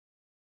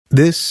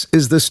This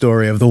is the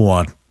story of the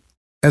one.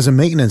 As a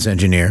maintenance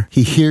engineer,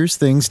 he hears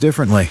things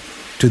differently.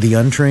 To the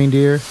untrained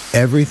ear,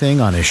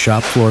 everything on his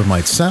shop floor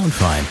might sound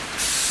fine,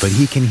 but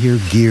he can hear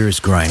gears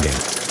grinding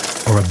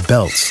or a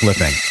belt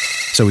slipping.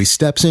 So he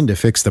steps in to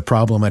fix the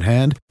problem at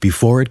hand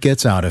before it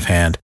gets out of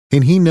hand.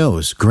 And he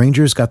knows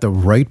Grainger's got the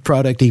right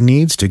product he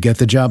needs to get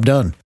the job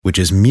done, which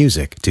is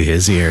music to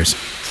his ears.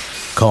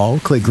 Call,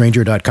 click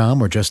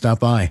Grainger.com, or just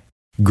stop by.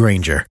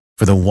 Grainger,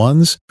 for the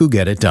ones who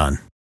get it done.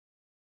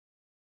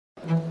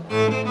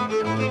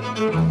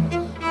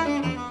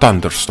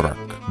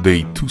 Thunderstruck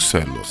dei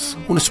 2CELLOS,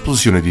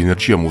 un'esplosione di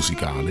energia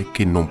musicale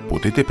che non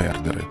potete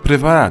perdere.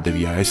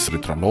 Preparatevi a essere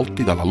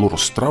travolti dalla loro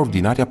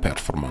straordinaria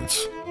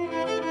performance.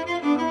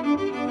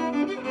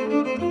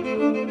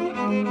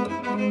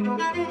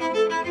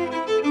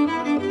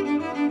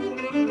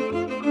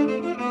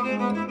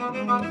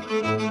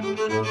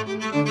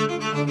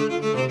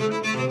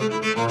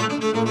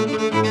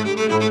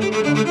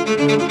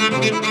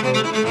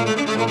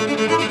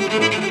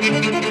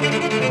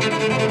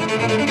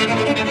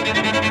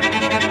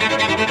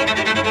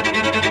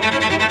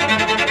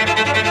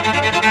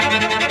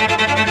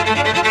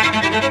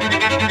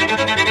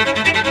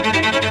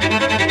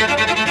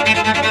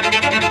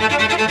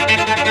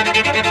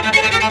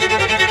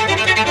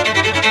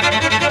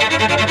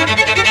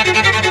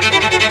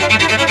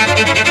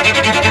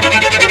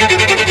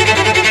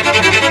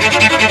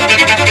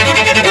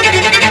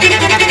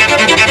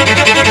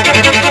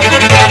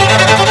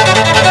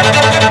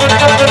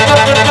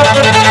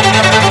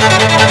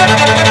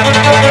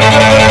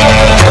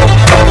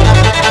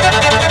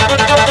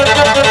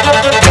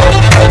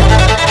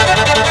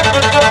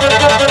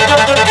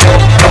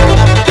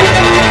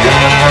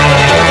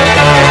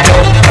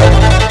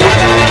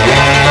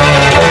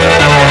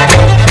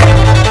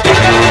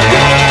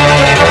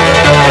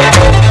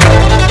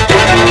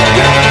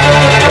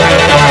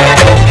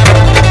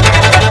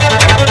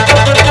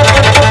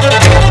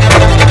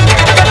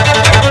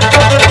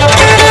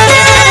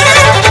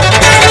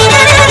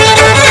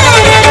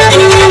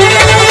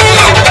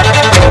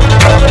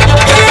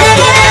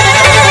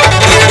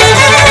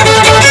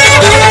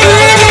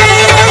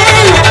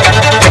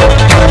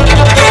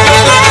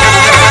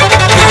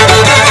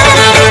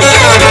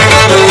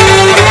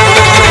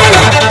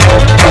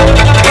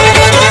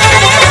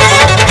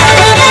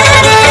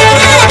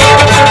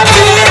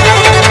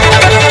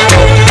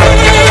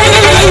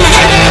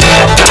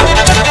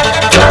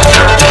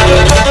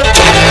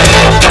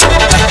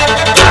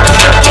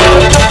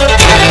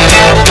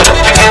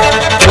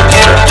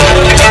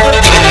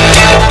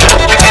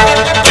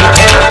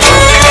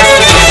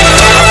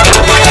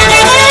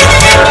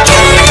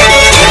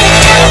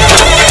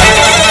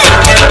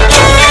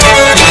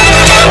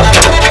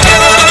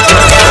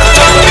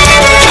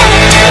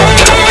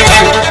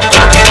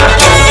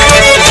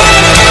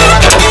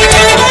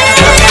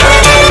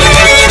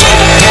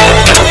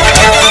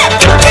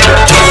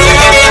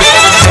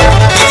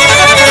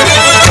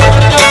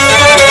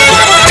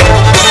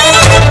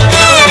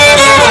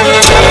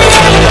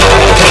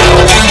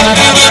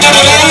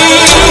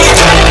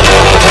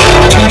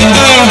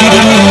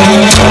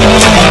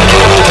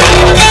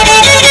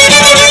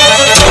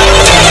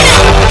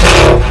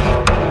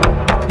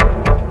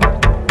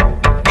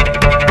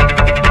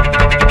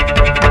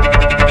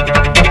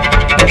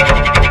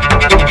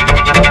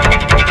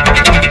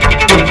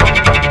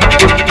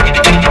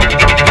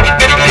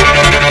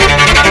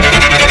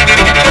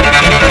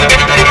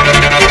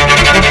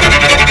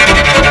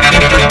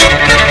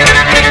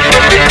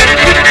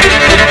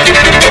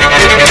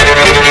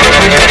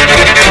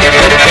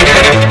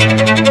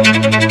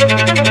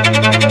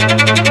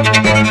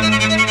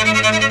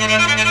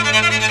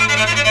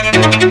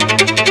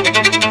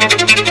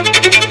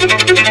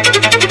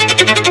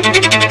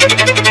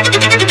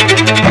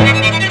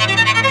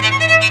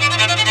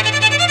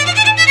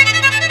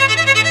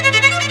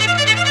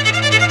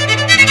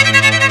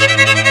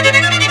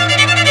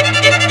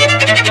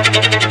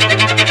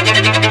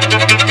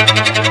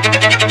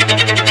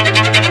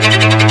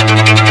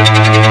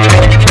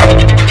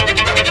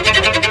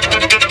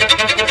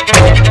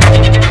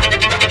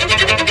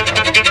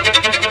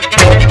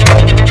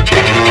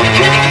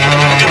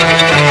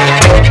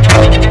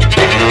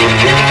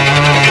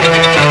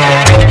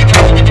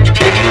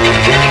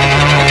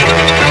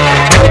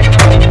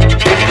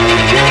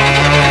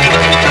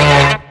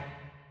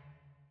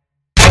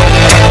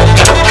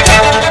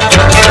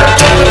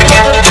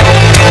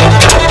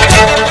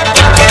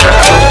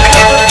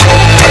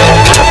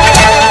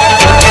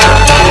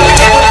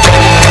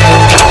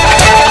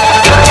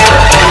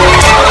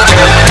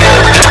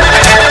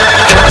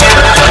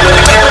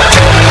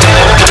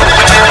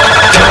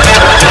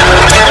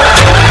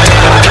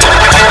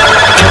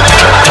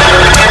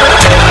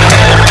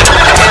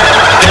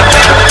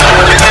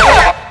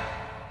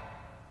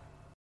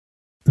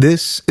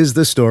 This is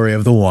the story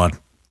of the one.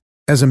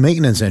 As a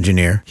maintenance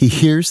engineer, he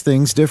hears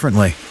things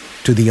differently.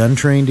 To the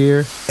untrained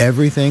ear,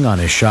 everything on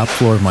his shop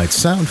floor might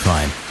sound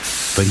fine,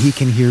 but he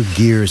can hear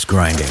gears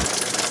grinding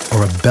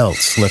or a belt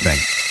slipping.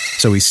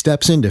 So he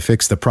steps in to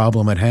fix the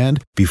problem at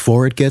hand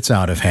before it gets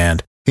out of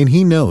hand. And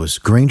he knows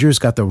Granger's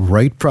got the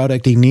right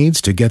product he needs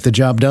to get the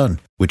job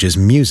done, which is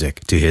music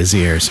to his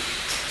ears.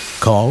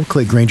 Call,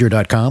 click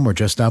Granger.com, or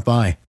just stop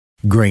by.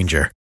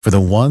 Granger, for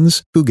the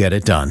ones who get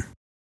it done.